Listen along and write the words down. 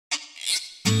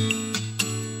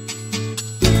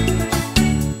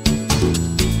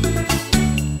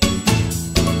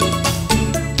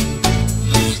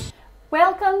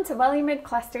to Williamwood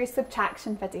Cluster's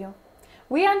subtraction video.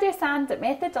 We understand that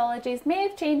methodologies may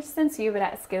have changed since you were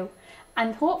at school,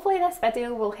 and hopefully this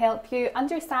video will help you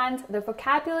understand the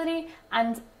vocabulary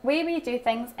and way we do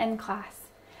things in class.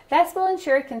 This will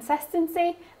ensure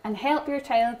consistency and help your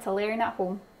child to learn at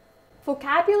home.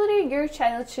 Vocabulary your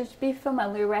child should be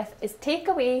familiar with is take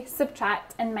away,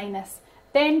 subtract and minus,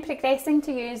 then progressing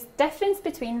to use difference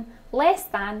between, less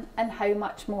than and how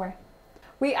much more.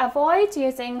 We avoid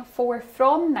using for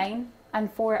from 9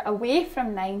 and for away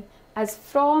from 9, as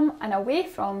from and away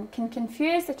from can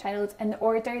confuse the child in the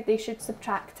order they should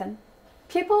subtract in.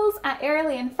 Pupils at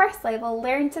early and first level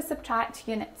learn to subtract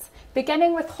units,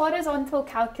 beginning with horizontal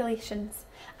calculations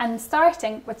and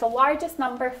starting with the largest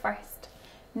number first.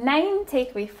 9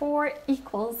 take away 4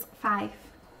 equals 5.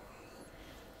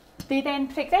 They then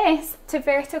progress to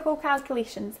vertical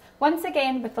calculations, once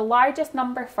again with the largest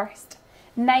number first.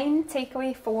 9 take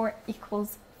away 4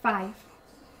 equals 5.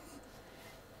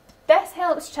 This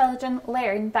helps children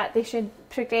learn that they should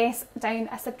progress down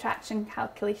a subtraction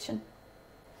calculation.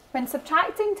 When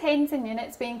subtracting tens and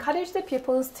units, we encourage the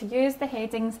pupils to use the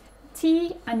headings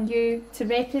T and U to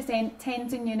represent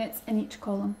tens and units in each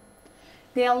column.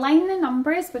 They align the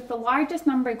numbers with the largest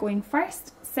number going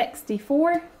first,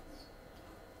 64,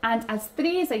 and as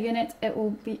 3 is a unit, it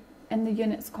will be in the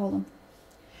units column.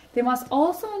 They must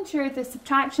also ensure the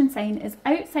subtraction sign is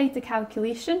outside the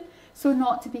calculation, so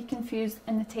not to be confused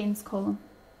in the tens column.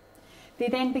 They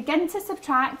then begin to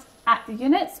subtract at the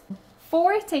units.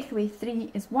 4 take away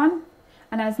 3 is 1,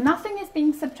 and as nothing is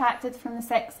being subtracted from the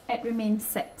 6, it remains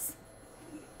 6,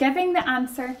 giving the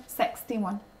answer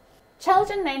 61.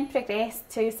 Children then progress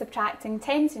to subtracting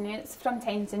tens and units from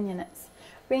tens and units.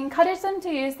 We encourage them to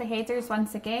use the headers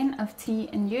once again of T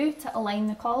and U to align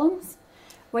the columns,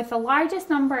 with the largest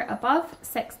number above,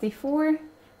 64,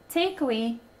 take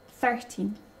away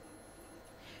 13.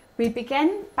 We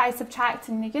begin by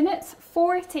subtracting the units.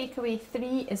 4 take away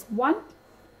 3 is 1,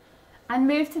 and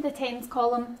move to the tens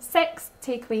column. 6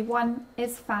 take away 1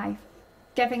 is 5,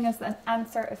 giving us an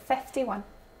answer of 51.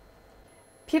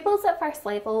 Pupils at first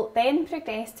level then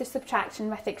progress to subtraction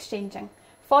with exchanging.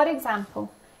 For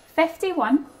example,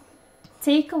 51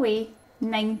 take away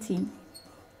 19.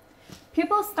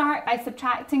 Pupils start by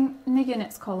subtracting in the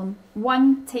units column.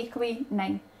 1 take away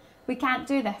 9. We can't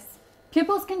do this.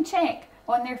 Pupils can check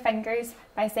on their fingers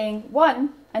by saying 1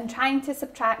 and trying to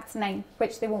subtract 9,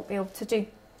 which they won't be able to do.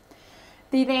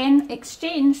 They then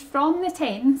exchange from the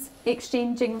tens,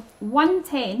 exchanging 1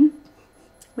 10,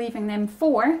 leaving them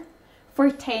 4, for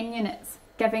 10 units,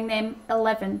 giving them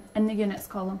 11 in the units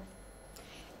column.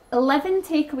 11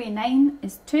 take away 9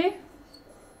 is 2.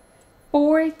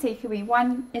 4 take away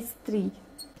 1 is 3,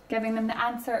 giving them the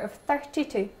answer of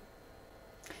 32.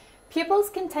 Pupils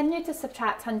continue to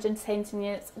subtract hundreds, tens and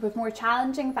units with more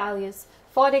challenging values.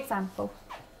 For example,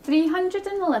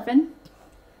 311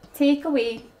 take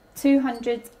away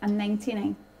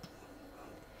 299.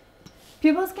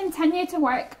 Pupils continue to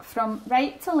work from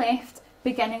right to left,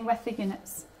 beginning with the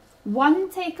units. 1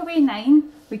 take away 9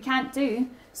 we can't do,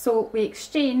 so we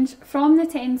exchange from the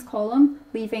tens column,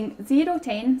 leaving 0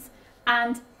 tens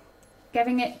and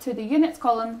giving it to the units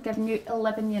column, giving you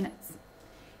 11 units.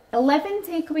 11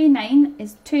 take away 9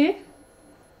 is 2,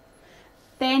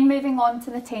 then moving on to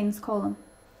the tens column.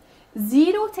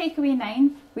 0 take away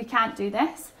 9, we can't do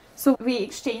this, so we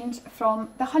exchange from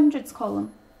the hundreds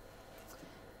column.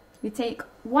 We take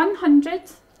 100,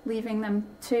 leaving them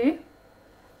 2,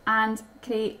 and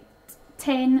create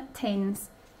 10 tens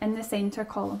in the centre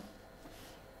column.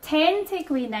 10 take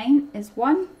away 9 is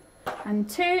 1, and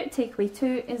 2 take away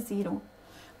 2 is 0.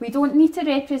 We don't need to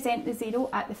represent the 0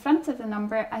 at the front of the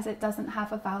number as it doesn't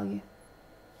have a value.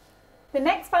 The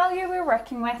next value we're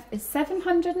working with is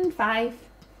 705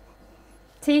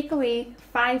 take away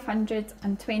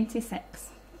 526.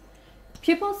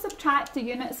 Pupils subtract the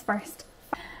units first.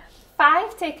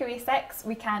 5 take away 6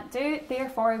 we can't do,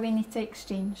 therefore we need to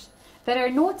exchange. There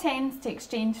are no tens to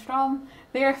exchange from,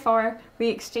 therefore we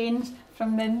exchange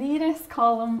from the nearest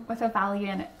column with a value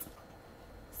in it.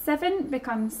 7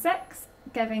 becomes 6,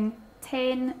 giving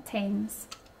 10 tens.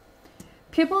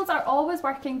 Pupils are always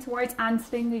working towards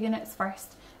answering the units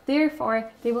first,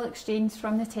 therefore they will exchange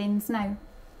from the tens now.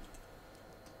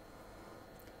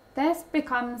 This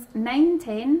becomes 9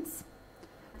 tens,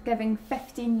 giving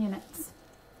 15 units.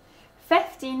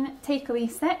 15 take away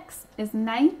 6 is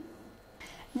 9.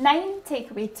 9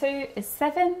 take away 2 is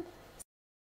 7.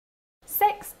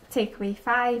 6 take away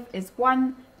 5 is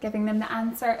 1, giving them the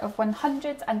answer of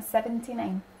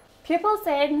 179. Pupils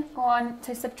then go on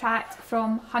to subtract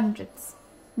from hundreds.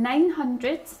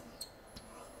 900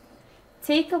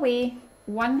 take away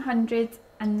 100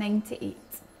 and 98.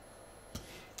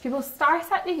 Pupils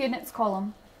start at the units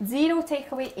column. 0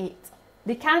 take away 8.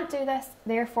 They can't do this,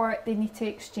 therefore they need to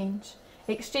exchange.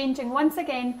 Exchanging once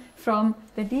again from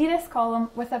the nearest column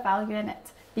with a value in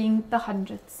it, being the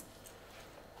hundreds.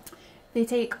 They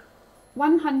take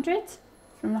 100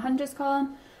 from the hundreds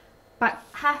column, but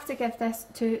have to give this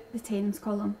to the tens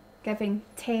column, giving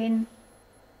 10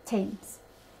 tens.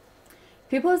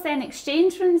 Pupils then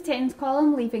exchange from the tens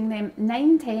column, leaving them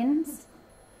 9 tens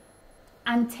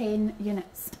and 10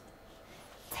 units.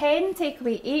 10 take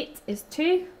away 8 is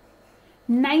 2,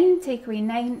 9 take away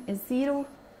 9 is 0,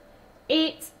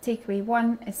 8 take away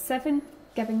 1 is 7,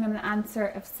 giving them the answer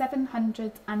of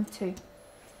 702.